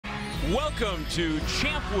Welcome to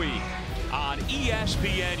Champ Week on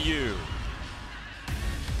ESPNU.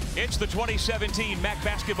 It's the 2017 MAAC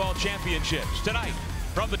Basketball Championships. Tonight,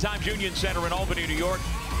 from the Times Union Center in Albany, New York,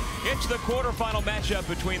 it's the quarterfinal matchup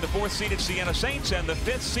between the 4th-seeded Siena Saints and the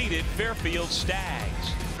 5th-seeded Fairfield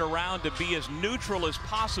Stags. Around to be as neutral as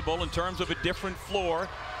possible in terms of a different floor,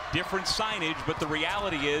 different signage, but the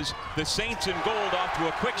reality is the Saints in gold off to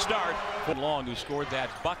a quick start. Long, who scored that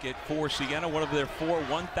bucket for Siena, one of their 4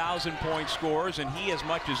 1,000-point scorers, and he, as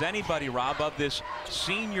much as anybody, Rob, of this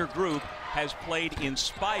senior group, has played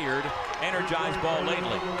inspired, energized ball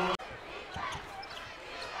lately.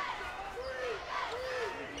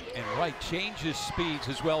 And Wright changes speeds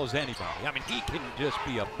as well as anybody. I mean, he can just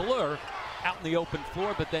be a blur out in the open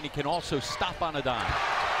floor, but then he can also stop on a dime.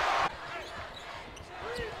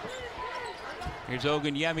 Here's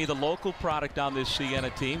Oganyemi, the local product on this Siena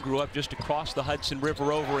team. Grew up just across the Hudson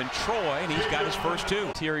River over in Troy, and he's got his first 2.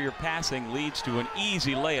 Interior passing leads to an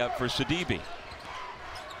easy layup for Sidibe.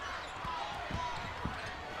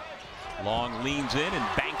 Long leans in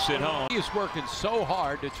and banks it home. He is working so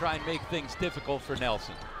hard to try and make things difficult for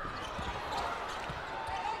Nelson.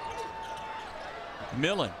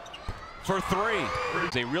 Millen for 3.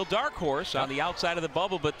 It's a real dark horse on the outside of the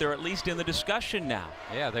bubble, but they're at least in the discussion now.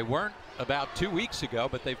 Yeah, they weren't about 2 weeks ago,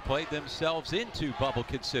 but they've played themselves into bubble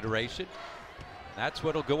consideration. That's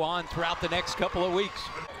what'll go on throughout the next couple of weeks.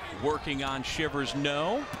 Working on Shivers,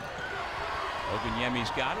 no.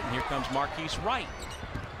 Oganyemi's got it, and here comes Marquise Wright.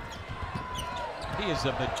 He is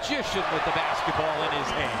a magician with the basketball in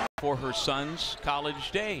his hand. For her son's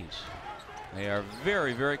college days. They are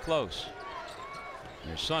very, very close.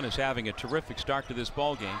 Your son is having a terrific start to this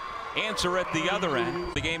ball game. Answer at the other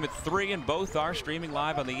end. The game at 3, and both are streaming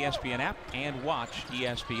live on the ESPN app and watch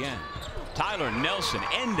ESPN. Tyler Nelson,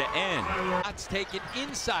 end to end. Shots taken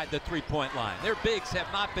inside the three-point line. Their bigs have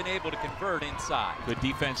not been able to convert inside. Good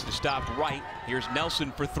defense to stop Wright. Here's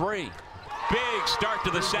Nelson for 3. Big start to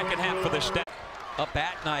the second half for the Stags. Up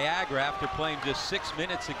at Niagara after playing just 6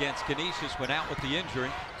 minutes against Canisius, went out with the injury.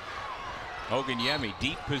 Oganyemi,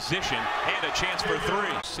 deep position, and a chance for 3.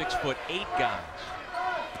 6'8" guys.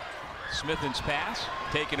 Smithen's pass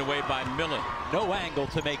taken away by Millen. No angle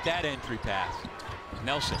to make that entry pass.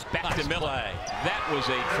 Nelson back nice to Millen. Play. That was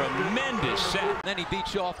a tremendous set. Then he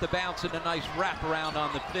beats you off the bounce and a nice wraparound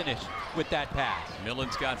on the finish with that pass.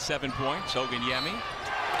 Millen's got 7 points. Oganyemi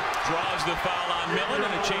draws the foul on Millen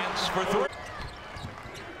and a chance for 3.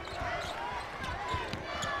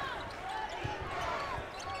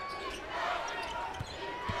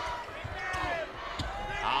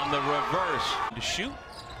 On the reverse to shoot.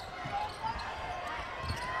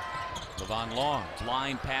 Levon Long,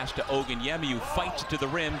 line pass to Oganyemi, who fights to the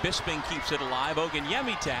rim. Bisping keeps it alive.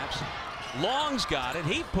 Oganyemi taps. Long's got it.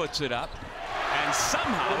 He puts it up, and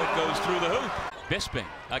somehow it goes through the hoop. Bisping,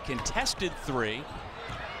 a contested 3.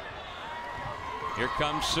 Here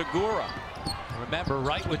comes Segura. Remember,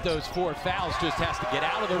 right with those 4 fouls, just has to get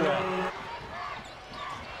out of the way.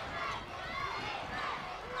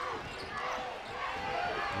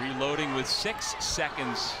 Reloading with 6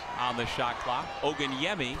 seconds on the shot clock.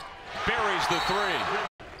 Oganyemi buries the 3.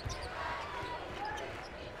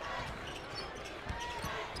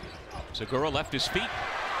 Segura left his feet.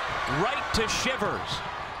 Right to Shivers.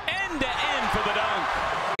 End to end for the dunk.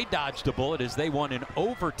 They dodged a bullet as they won in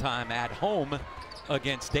overtime at home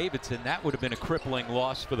against Davidson. That would have been a crippling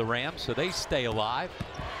loss for the Rams, so they stay alive.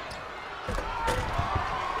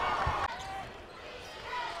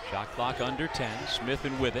 Shot clock under 10.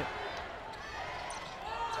 Smithen with it.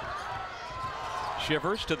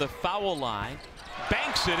 Shivers to the foul line.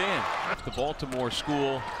 Banks it in. The Baltimore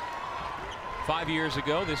school 5 years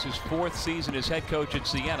ago. This is 4th season as head coach at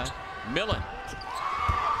Siena. Millen.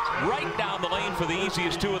 Right down the lane for the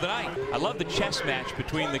easiest 2 of the night. I love the chess match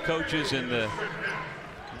between the coaches, and the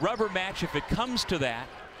rubber match, if it comes to that,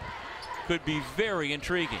 could be very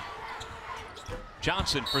intriguing.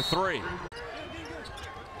 Johnson for 3.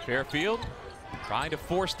 Fairfield trying to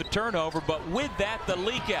force the turnover, but with that, the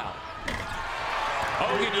leak out.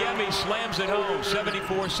 Oganyemi slams it home,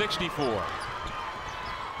 74-64.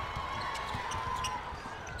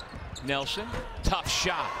 Nelson, tough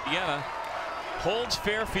shot. Siena holds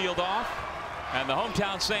Fairfield off, and the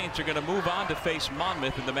hometown Saints are going to move on to face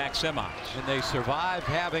Monmouth in the MAAC semis. And they survive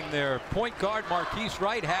having their point guard Marquise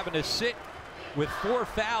Wright having to sit with 4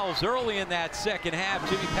 fouls early in that second half.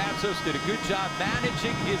 Jimmy Patsos did a good job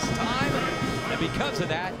managing his time, and because of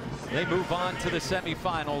that, they move on to the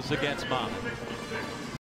semifinals against Monmouth.